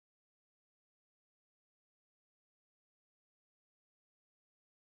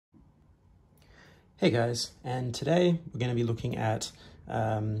Hey guys, and today we're going to be looking at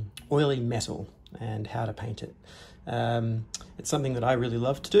oily metal and how to paint it. It's something that I really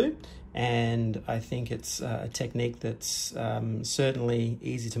love to do, and I think it's a technique that's certainly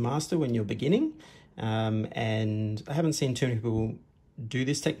easy to master when you're beginning, and I haven't seen too many people do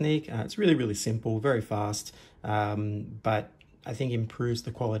this technique. It's really simple, very fast, but I think improves the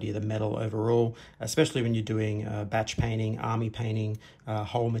quality of the metal overall, especially when you're doing batch painting, army painting,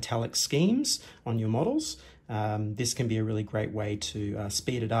 whole metallic schemes on your models. This can be a really great way to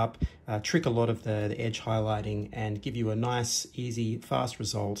speed it up, trick a lot of the edge highlighting, and give you a nice, easy, fast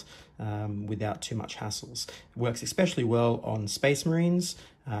result without too much hassles. It works especially well on Space Marines,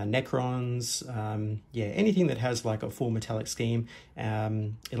 Necrons, yeah, anything that has like a full metallic scheme.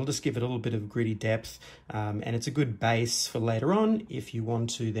 It'll just give it a little bit of gritty depth, and it's a good base for later on if you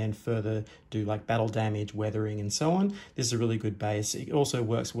want to then further do like battle damage, weathering, and so on. This is a really good base. It also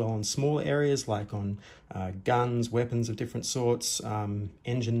works well on smaller areas like on guns, weapons of different sorts,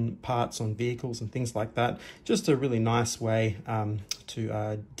 engine parts on vehicles and things like that. Just a really nice way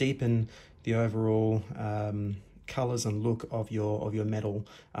to deepen the overall colors and look of your metal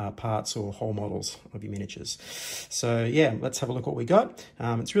parts or whole models of your miniatures. So yeah, let's have a look what we got.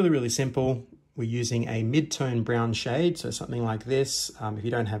 It's really simple. We're using a mid-tone brown shade, so something like this. If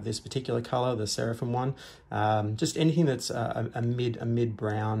you don't have this particular color, the Seraphim one, just anything that's a mid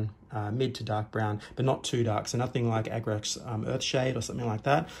brown, mid to dark brown, but not too dark. So nothing like Agrok's Earthshade or something like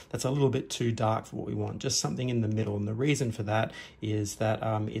that. That's a little bit too dark for what we want. Just something in the middle. And the reason for that is that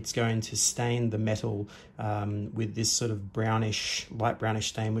it's going to stain the metal with this sort of brownish, light brownish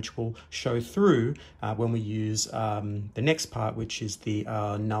stain, which will show through when we use the next part, which is the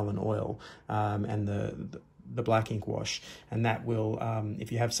null and oil and the black ink wash. And that will,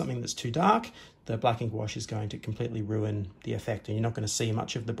 if you have something that's too dark, the black ink wash is going to completely ruin the effect, and you're not going to see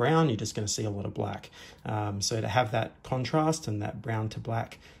much of the brown, you're just going to see a lot of black. So to have that contrast and that brown to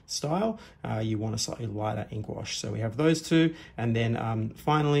black style, you want a slightly lighter ink wash. So we have those two, and then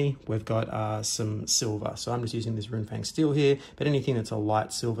finally we've got some silver. So I'm just using this Runefang steel here, but anything that's a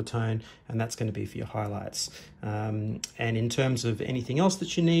light silver tone, and that's going to be for your highlights. And in terms of anything else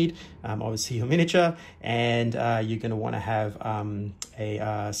that you need, obviously your miniature, and you're going to want to have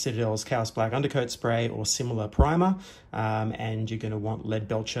a Citadel's Chaos Black undercoat spray or similar primer, and you're going to want Lead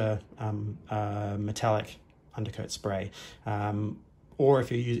Belcher metallic undercoat spray. Or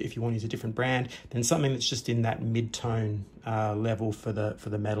if you want to use a different brand, then something that's just in that mid-tone level for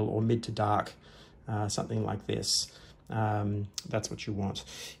the metal, or mid to dark, something like this. That's what you want.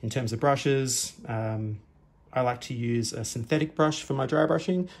 In terms of brushes, I like to use a synthetic brush for my dry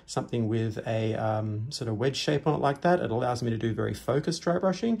brushing, something with a sort of wedge shape on it like that. It allows me to do very focused dry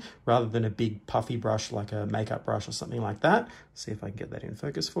brushing rather than a big puffy brush like a makeup brush or something like that. See if I can get that in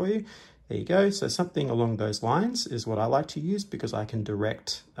focus for you. There you go. So something along those lines is what I like to use, because I can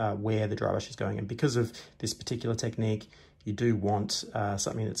direct where the dry brush is going. And because of this particular technique, you do want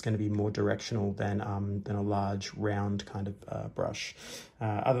something that's going to be more directional than a large round kind of brush.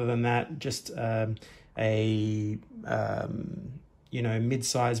 Other than that, just you know,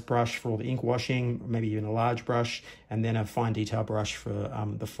 mid-sized brush for all the ink washing, maybe even a large brush, and then a fine detail brush for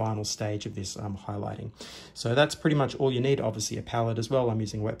the final stage of this highlighting. So that's pretty much all you need. Obviously a palette as well. I'm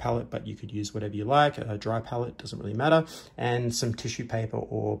using a wet palette, but you could use whatever you like. A dry palette, doesn't really matter. And some tissue paper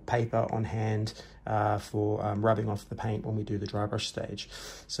or paper on hand for rubbing off the paint when we do the dry brush stage.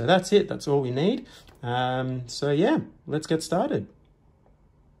 So that's it. That's all we need. So yeah, let's get started.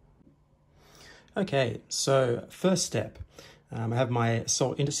 Okay, so first step. I have my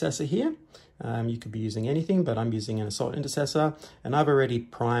salt intercessor here. You could be using anything, but I'm using an salt intercessor, and I've already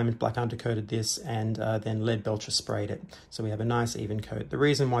primed, black undercoated this, and then Lead Belcher sprayed it. So we have a nice even coat. The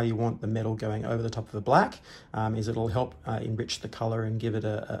reason why you want the metal going over the top of the black is it'll help enrich the color and give it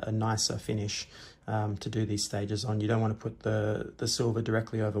a nicer finish to do these stages on. You don't want to put the silver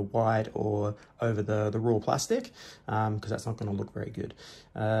directly over white or over the raw plastic, because that's not going to look very good.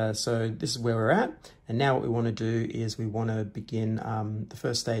 So this is where we're at, and now what we want to do is we want to begin the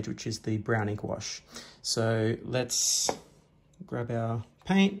first stage, which is the brown ink wash. So let's grab our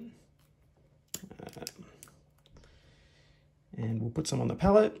paint, and we'll put some on the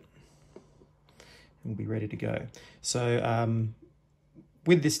palette, and we'll be ready to go. So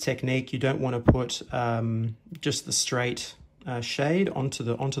with this technique, you don't want to put just the straight shade onto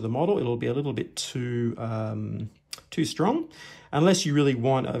the model. It'll be a little bit too too strong. Unless you really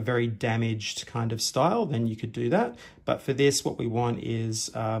want a very damaged kind of style, then you could do that. But for this, what we want is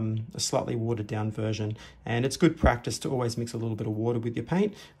a slightly watered down version. And it's good practice to always mix a little bit of water with your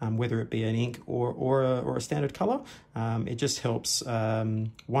paint, whether it be an ink or a standard color. It just helps,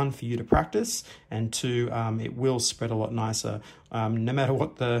 one, for you to practice, and two, it will spread a lot nicer. No matter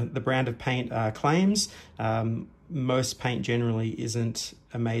what the brand of paint claims, most paint generally isn't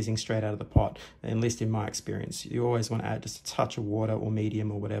amazing straight out of the pot, at least in my experience. You always want to add just a touch of water or medium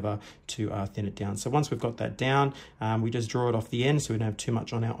or whatever to thin it down. So once we've got that down, we just draw it off the end so we don't have too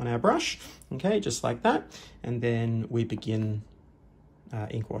much on our brush. Okay, just like that. And then we begin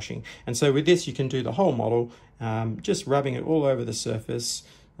ink washing. And so with this, you can do the whole model, just rubbing it all over the surface.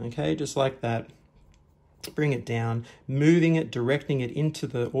 Okay, just like that. Bring it down, moving it, directing it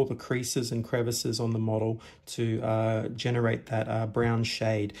into all the creases and crevices on the model to generate that brown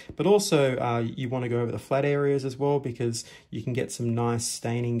shade. But also you want to go over the flat areas as well, because you can get some nice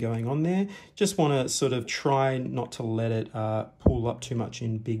staining going on there. Just want to sort of try not to let it pull up too much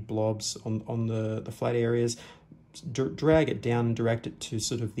in big blobs on the flat areas. Drag it down and direct it to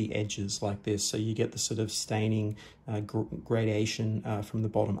sort of the edges like this, so you get the sort of staining gradation from the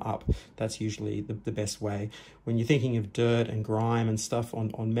bottom up. That's usually the best way. When you're thinking of dirt and grime and stuff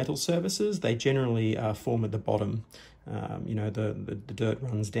on metal surfaces, they generally form at the bottom. You know, the dirt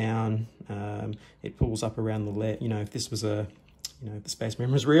runs down, it pulls up around the leg. You know, if this was if the Space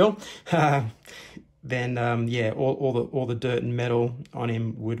Marine was real, then yeah, all the dirt and metal on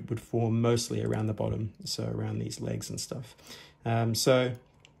him would form mostly around the bottom, so around these legs and stuff. So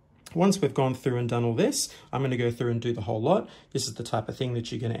once we've gone through and done all this, I'm going to go through and do the whole lot. This is the type of thing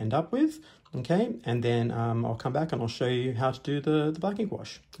that you're going to end up with, okay? And then I'll come back and I'll show you how to do the black ink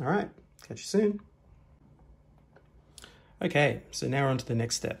wash. All right, catch you soon. Okay, so now we're on to the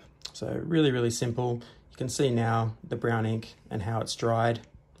next step. So really, really simple. You can see now the brown ink and how it's dried.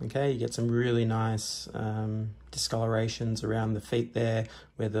 Okay, you get some really nice discolorations around the feet there,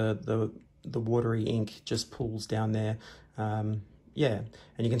 where the watery ink just pools down there. Yeah,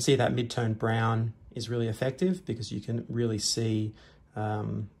 and you can see that mid-tone brown is really effective, because you can really see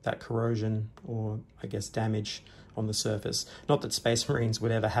that corrosion, or I guess damage, on the surface. Not that Space Marines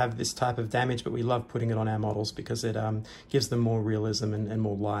would ever have this type of damage, but we love putting it on our models because it gives them more realism and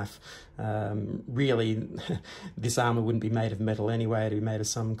more life. Really, this armor wouldn't be made of metal anyway. It'd be made of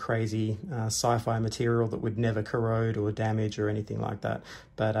some crazy sci-fi material that would never corrode or damage or anything like that.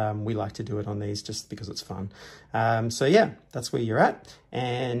 But we like to do it on these just because it's fun. So yeah, that's where you're at.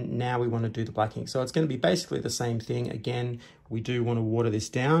 And now we want to do the black ink. So it's going to be basically the same thing. Again, we do want to water this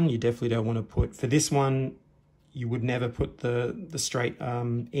down. You definitely don't want to put, for this one, you would never put the straight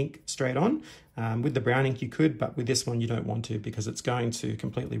ink straight on. With the brown ink you could, but with this one you don't want to, because it's going to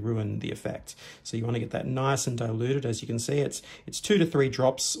completely ruin the effect. So you want to get that nice and diluted. As you can see, it's 2 to 3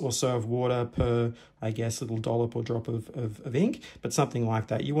 drops or so of water per, I guess, little dollop or drop of ink, but something like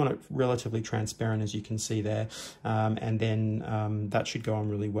that. You want it relatively transparent, as you can see there, and then that should go on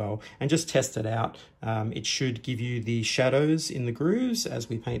really well. And just test it out. It should give you the shadows in the grooves as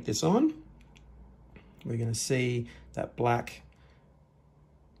we paint this on. We're going to see that black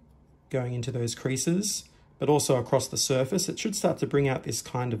going into those creases, but also across the surface. It should start to bring out this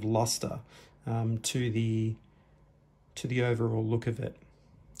kind of luster to the overall look of it.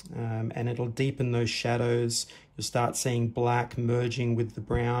 And it'll deepen those shadows. You'll start seeing black merging with the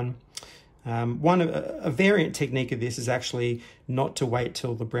brown. A variant technique of this is actually not to wait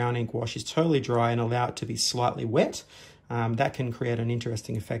till the brown ink wash is totally dry and allow it to be slightly wet. That can create an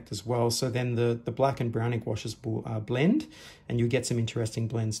interesting effect as well. So then the black and brown ink washes will blend, and you get some interesting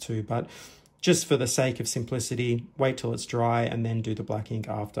blends too. But just for the sake of simplicity, wait till it's dry and then do the black ink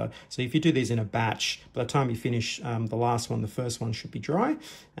after. So if you do these in a batch, by the time you finish the last one, the first one should be dry,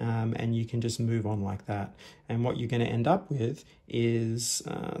 and you can just move on like that. And what you're going to end up with is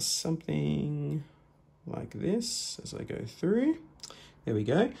something like this as I go through. There we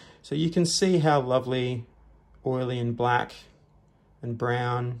go. So you can see how lovely oily and black and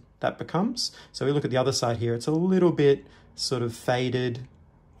brown that becomes. So we look at the other side here, it's a little bit sort of faded,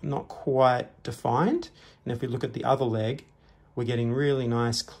 not quite defined. And if we look at the other leg, we're getting really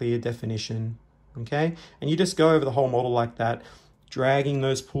nice clear definition, okay? And you just go over the whole model like that. dragging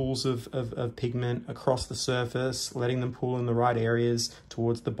those pools of pigment across the surface, letting them pool in the right areas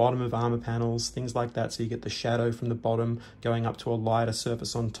towards the bottom of armor panels, things like that, so you get the shadow from the bottom going up to a lighter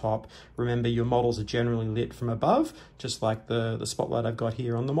surface on top. Remember, your models are generally lit from above, just like the spotlight I've got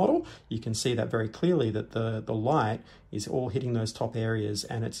here on the model. You can see that very clearly, that the light is all hitting those top areas,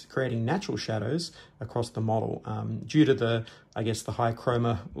 and it's creating natural shadows across the model due to the high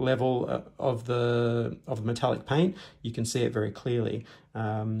chroma level of the metallic paint. You can see it very clearly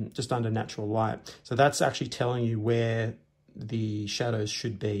just under natural light. So that's actually telling you where the shadows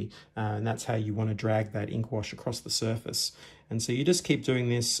should be, and that's how you want to drag that ink wash across the surface. And so you just keep doing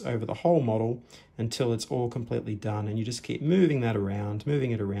this over the whole model until it's all completely done, and you just keep moving it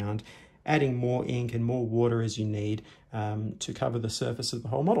around, adding more ink and more water as you need to cover the surface of the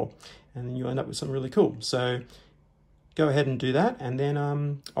whole model, and then you end up with something really cool. So go ahead and do that, and then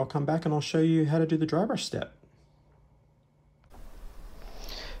I'll come back and I'll show you how to do the dry brush step.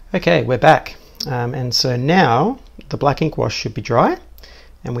 Okay, we're back, and so now the black ink wash should be dry,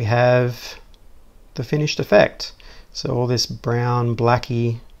 and we have the finished effect. So all this brown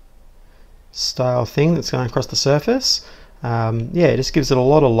blacky style thing that's going across the surface, yeah, it just gives it a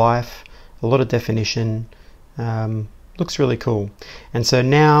lot of life, a lot of definition. Looks really cool. And so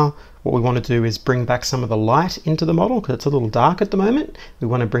now what we want to do is bring back some of the light into the model, because it's a little dark at the moment. We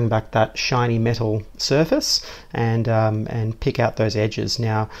want to bring back that shiny metal surface and pick out those edges.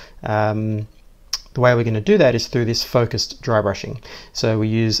 Now the way we're going to do that is through this focused dry brushing. So we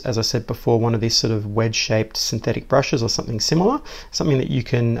use, as I said before, one of these sort of wedge-shaped synthetic brushes or something similar, something that you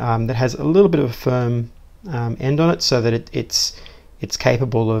can that has a little bit of a firm end on it, so that it's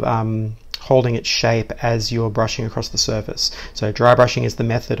capable of holding its shape as you're brushing across the surface. So dry brushing is the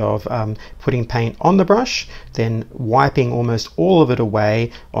method of putting paint on the brush, then wiping almost all of it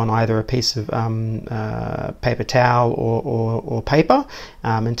away on either a piece of paper towel or paper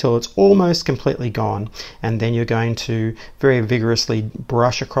until it's almost completely gone. And then you're going to very vigorously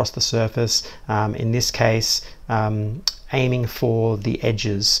brush across the surface, in this case aiming for the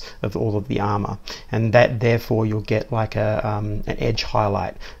edges of all of the armor, and that therefore you'll get like an edge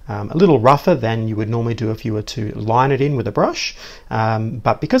highlight, a little rougher than you would normally do if you were to line it in with a brush,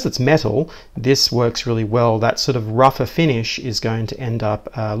 but because it's metal, this works really well. That sort of rougher finish is going to end up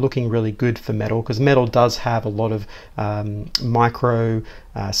looking really good for metal, because metal does have a lot of micro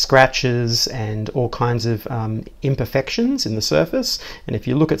scratches and all kinds of imperfections in the surface. And if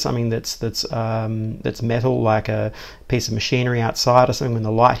you look at something that's metal, like a piece of machinery outside or something, when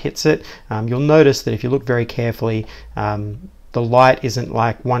the light hits it, you'll notice that if you look very carefully, the light isn't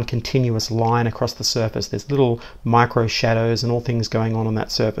like one continuous line across the surface. There's little micro shadows and all things going on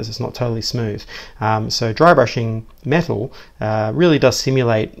that surface. It's not totally smooth. So dry brushing metal really does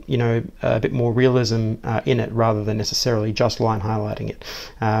simulate, you know, a bit more realism in it, rather than necessarily just line highlighting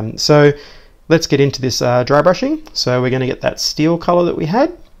it. So let's get into this dry brushing. So we're going to get that steel color that we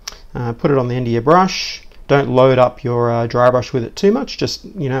had, put it on the end of your brush. Don't load up your dry brush with it too much, just,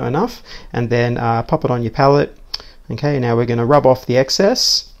 you know, enough, and then pop it on your palette. Okay, now we're going to rub off the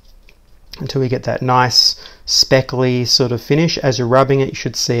excess until we get that nice speckly sort of finish. As you're rubbing it, you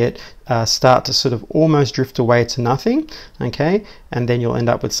should see it start to sort of almost drift away to nothing. Okay, and then you'll end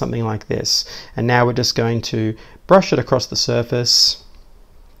up with something like this. And now we're just going to brush it across the surface,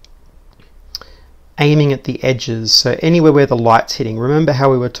 aiming at the edges, so anywhere where the light's hitting. Remember how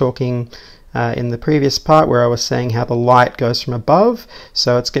we were talking in the previous part where I was saying how the light goes from above,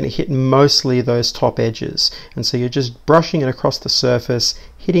 so it's going to hit mostly those top edges, and so you're just brushing it across the surface,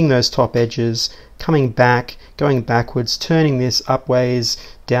 hitting those top edges, coming back, going backwards, turning this upways,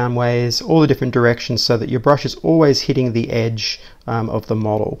 downways, all the different directions, so that your brush is always hitting the edge of the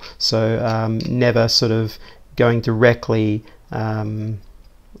model, so never sort of going directly,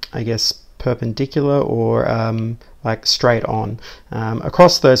 I guess, perpendicular or like straight on.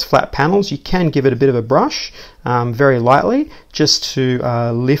 Across those flat panels, you can give it a bit of a brush, very lightly, just to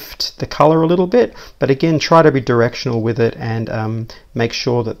lift the color a little bit, but again, try to be directional with it, and make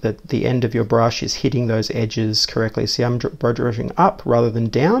sure that the end of your brush is hitting those edges correctly. See, I'm brushing up rather than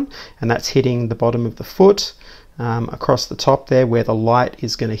down, and that's hitting the bottom of the foot, across the top there where the light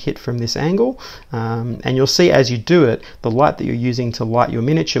is going to hit from this angle, and you'll see as you do it, the light that you're using to light your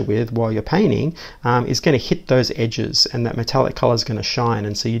miniature with while you're painting is going to hit those edges, and that metallic color is going to shine,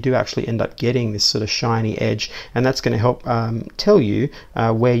 and so you do actually end up getting this sort of shiny edge, and that's going to help tell you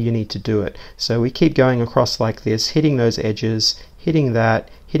where you need to do it. So we keep going across like this, hitting those edges,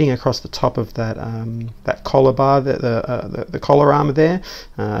 hitting across the top of that that collar bar, the collar armor there,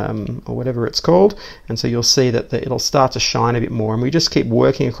 or whatever it's called. And so you'll see that it'll start to shine a bit more, and we just keep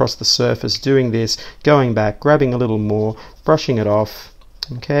working across the surface, doing this, going back, grabbing a little more, brushing it off,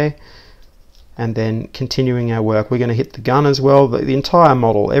 okay, and then continuing our work. We're going to hit the gun as well, the entire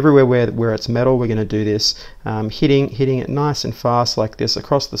model, everywhere where it's metal, we're going to do this, hitting it nice and fast like this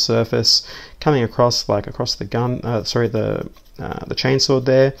across the surface, coming across like across the gun, the chainsaw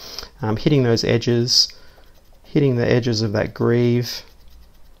there, hitting those edges, hitting the edges of that greave.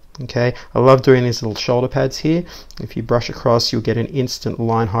 Okay, I love doing these little shoulder pads here. If you brush across, you'll get an instant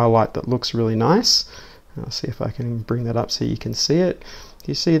line highlight that looks really nice. I'll see if I can bring that up so you can see it.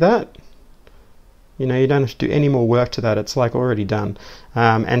 Do you see that? You know, you don't have to do any more work to that, it's like already done.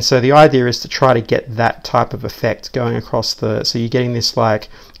 And so the idea is to try to get that type of effect going across so you're getting this, like,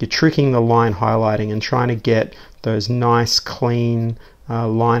 you're tricking the line highlighting and trying to get those nice clean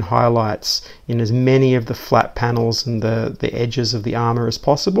line highlights in as many of the flat panels and the edges of the armor as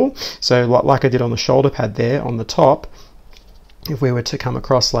possible. So like I did on the shoulder pad there on the top, if we were to come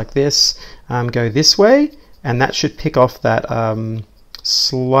across like this, go this way, and that should pick off that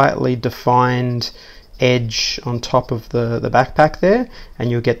slightly defined edge on top of the backpack there, and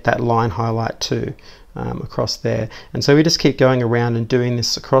you'll get that line highlight too across there. And so we just keep going around and doing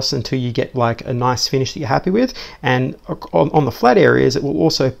this across until you get like a nice finish that you're happy with. And on the flat areas, it will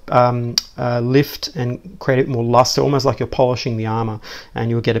also lift and create a bit more luster, almost like you're polishing the armor,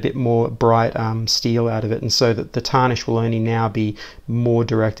 and you'll get a bit more bright steel out of it, and so that the tarnish will only now be more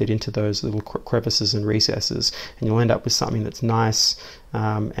directed into those little crevices and recesses, and you'll end up with something that's nice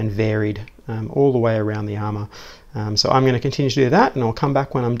and varied all the way around the armor. So I'm going to continue to do that, and I'll come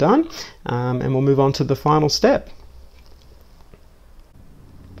back when I'm done, and we'll move on to the final step.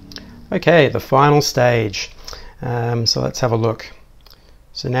 Okay, the final stage. So let's have a look.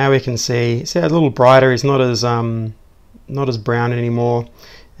 So now we can see a little brighter. It's not as brown anymore,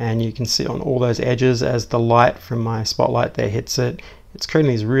 and you can see on all those edges as the light from my spotlight there hits it, it's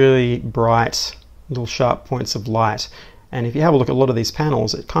creating these really bright little sharp points of light. And if you have a look at a lot of these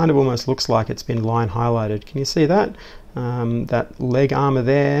panels, it kind of almost looks like it's been line highlighted. Can you see that? That leg armor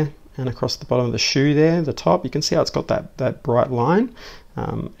there, and across the bottom of the shoe there, the top, you can see how it's got that bright line.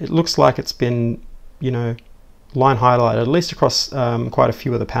 It looks like it's been, you know, line highlighted, at least across quite a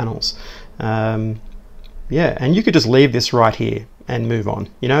few of the panels. Yeah, and you could just leave this right here and move on.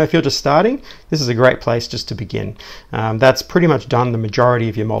 You know, if you're just starting, this is a great place just to begin. That's pretty much done the majority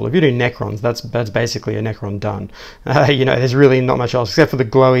of your model. If you do Necrons, that's basically a Necron done. You know, there's really not much else except for the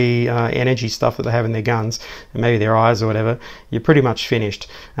glowy energy stuff that they have in their guns and maybe their eyes or whatever. You're pretty much finished.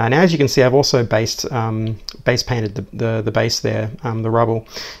 Now, as you can see, I've also base painted the base there, the rubble.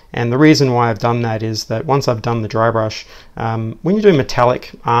 And the reason why I've done that is that once I've done the dry brush, when you're doing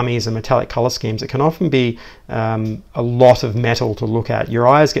metallic armies and metallic color schemes, it can often be a lot of metal to look at. Your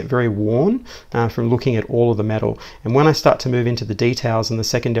eyes get very worn from looking at all of the metal. And when I start to move into the details and the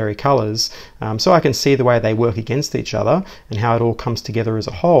secondary colors, so I can see the way they work against each other and how it all comes together as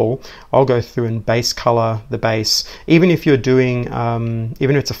a whole, I'll go through and base color the base. Even if you're doing,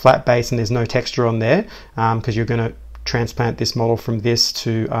 even if it's a flat base and there's no texture on there, because you're going to transplant this model from this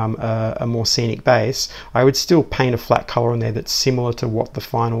to a more scenic base, I would still paint a flat color on there that's similar to what the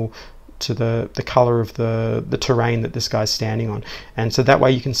final, to the color of the terrain that this guy's standing on. And so that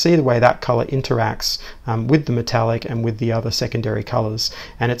way you can see the way that color interacts with the metallic and with the other secondary colors,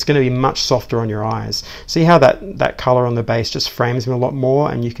 and it's going to be much softer on your eyes. See how that color on the base just frames me a lot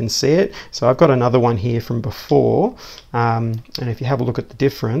more, and you can see it. So I've got another one here from before, and if you have a look at the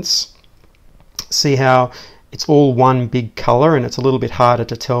difference, see how it's all one big color and it's a little bit harder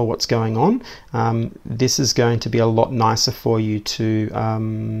to tell what's going on. This is going to be a lot nicer for you to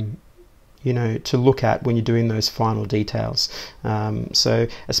you know, to look at when you're doing those final details. So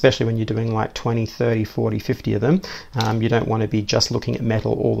especially when you're doing like 20, 30, 40, 50 of them, you don't want to be just looking at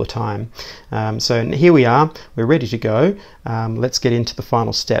metal all the time. So here we are, we're ready to go. Let's get into the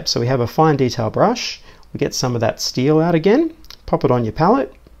final step. So we have a fine detail brush, we get some of that steel out again, pop it on your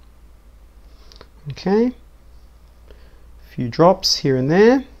palette. Okay, a few drops here and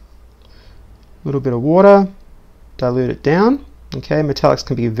there, a little bit of water, dilute it down. Okay, metallics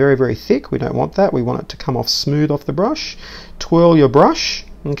can be very, very thick. We don't want that. We want it to come off smooth off the brush. Twirl your brush,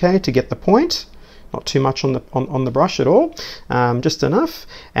 okay, to get the point. Not too much on the brush at all, just enough.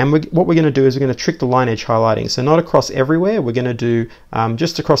 And what we're going to do is we're going to trick the line edge highlighting. So not across everywhere. We're going to do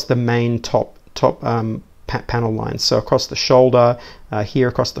just across the main top panel lines. So across the shoulder, here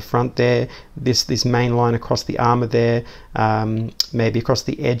across the front there, this main line across the armour there, maybe across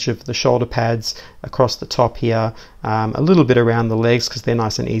the edge of the shoulder pads, across the top here, a little bit around the legs because they're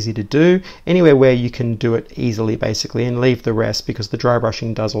nice and easy to do. Anywhere where you can do it easily basically, and leave the rest because the dry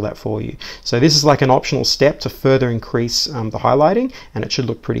brushing does all that for you. So this is like an optional step to further increase the highlighting, and it should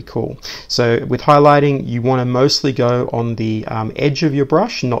look pretty cool. So with highlighting, you want to mostly go on the edge of your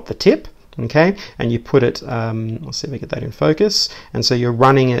brush, not the tip. Okay, and you put it, let's see if we get that in focus, and so you're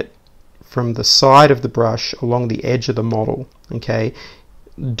running it from the side of the brush along the edge of the model, okay,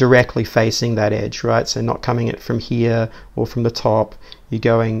 directly facing that edge, right? So not coming it from here or from the top, you're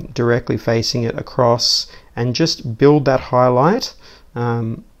going directly facing it across, and just build that highlight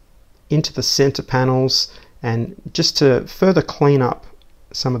into the center panels, and just to further clean up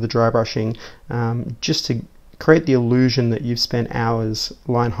some of the dry brushing, just to create the illusion that you've spent hours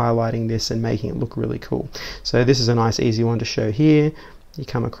line highlighting this and making it look really cool. So this is a nice easy one to show here. You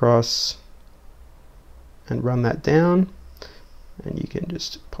come across and run that down, and you can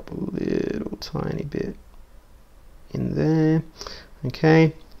just pop a little tiny bit in there.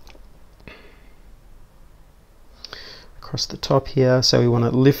 Okay, across the top here, so we want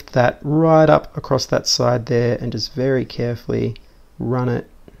to lift that right up across that side there and just very carefully run it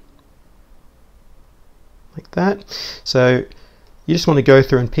like that. So you just want to go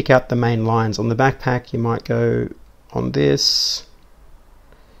through and pick out the main lines. On the backpack you might go on this.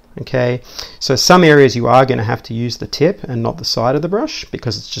 Okay, so some areas you are going to have to use the tip and not the side of the brush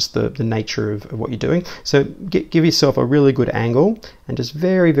because it's just the nature of what you're doing. So give yourself a really good angle and just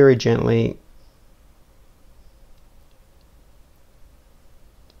very, very gently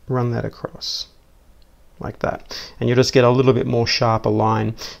run that across like that, and you'll just get a little bit more sharper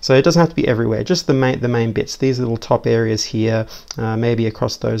line. So it doesn't have to be everywhere, just the main bits, these little top areas here, maybe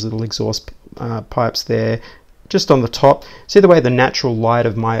across those little exhaust pipes there, just on the top. See the way the natural light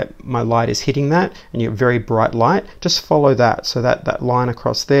of my light is hitting that, and you're very bright light, just follow that. So that line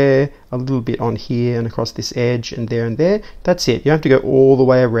across there, a little bit on here and across this edge and there, that's it. You don't have to go all the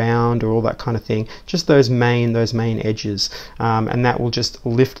way around or all that kind of thing, just those main edges, and that will just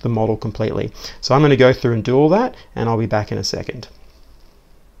lift the model completely. So I'm going to go through and do all that, and I'll be back in a second.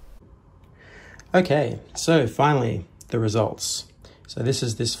 Okay, so finally the results. So this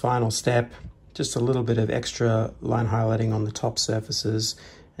is this final step. Just a little bit of extra line highlighting on the top surfaces,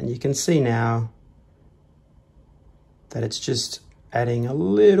 and you can see now that it's just adding a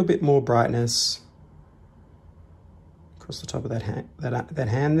little bit more brightness across the top of that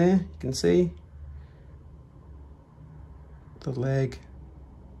hand there. You can see the leg,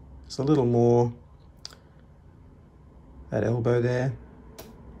 just a little more, that elbow there,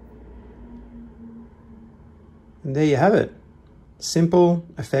 and there you have it. Simple,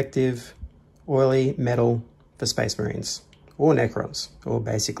 effective, oily metal for Space Marines or Necrons, or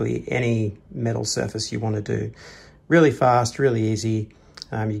basically any metal surface you want to do. Really fast, really easy.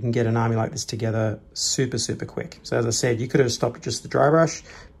 You can get an army like this together super, super quick. So as I said, you could have stopped at just the dry brush,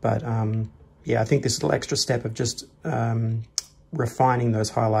 but yeah, I think this little extra step of just refining those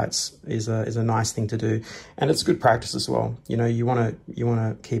highlights is a nice thing to do, and it's good practice as well. You know, you want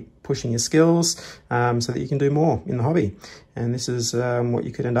to keep pushing your skills so that you can do more in the hobby, and this is what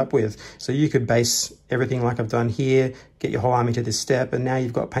you could end up with. So you could base everything like I've done here, get your whole army to this step, and now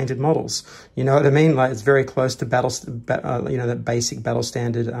you've got painted models. You know what I mean? Like, it's very close to you know, that basic battle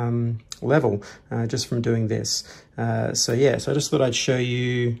standard level just from doing this. So yeah, so I just thought I'd show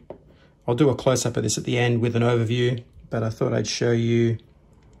you. I'll do a close-up of this at the end with an overview, but I thought I'd show you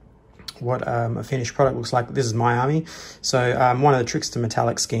what a finished product looks like. This is my army. So one of the tricks to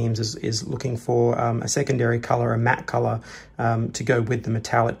metallic schemes is looking for a secondary color, a matte color, to go with the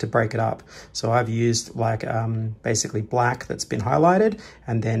metallic to break it up. So I've used like basically black that's been highlighted,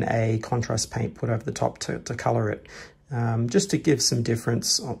 and then a contrast paint put over the top to color it. Just to give some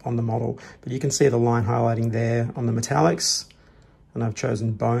difference on the model. But you can see the line highlighting there on the metallics, and I've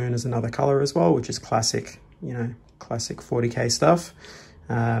chosen bone as another color as well, which is classic, you know, classic 40K stuff.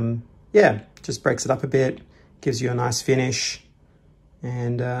 Yeah, just breaks it up a bit, gives you a nice finish,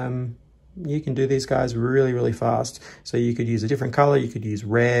 and you can do these guys really, really fast. So you could use a different color, you could use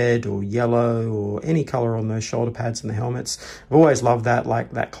red or yellow or any color on those shoulder pads and the helmets. I've always loved that,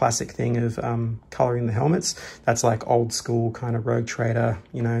 like that classic thing of coloring the helmets. That's like old school kind of Rogue Trader,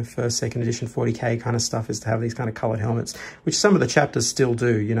 you know, first, second edition 40K kind of stuff, is to have these kind of colored helmets, which some of the chapters still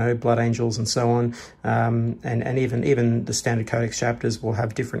do, you know, Blood Angels and so on. And even the standard Codex chapters will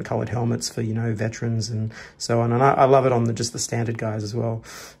have different colored helmets for, you know, veterans and so on. And I love it on just the standard guys as well.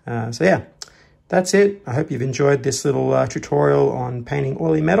 So yeah, that's it. I hope you've enjoyed this little tutorial on painting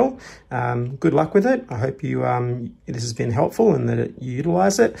oily metal. Good luck with it. I hope you this has been helpful and that you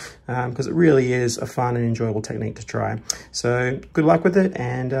utilize it, because it really is a fun and enjoyable technique to try. So good luck with it,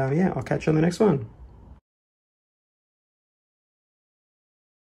 and yeah, I'll catch you on the next one.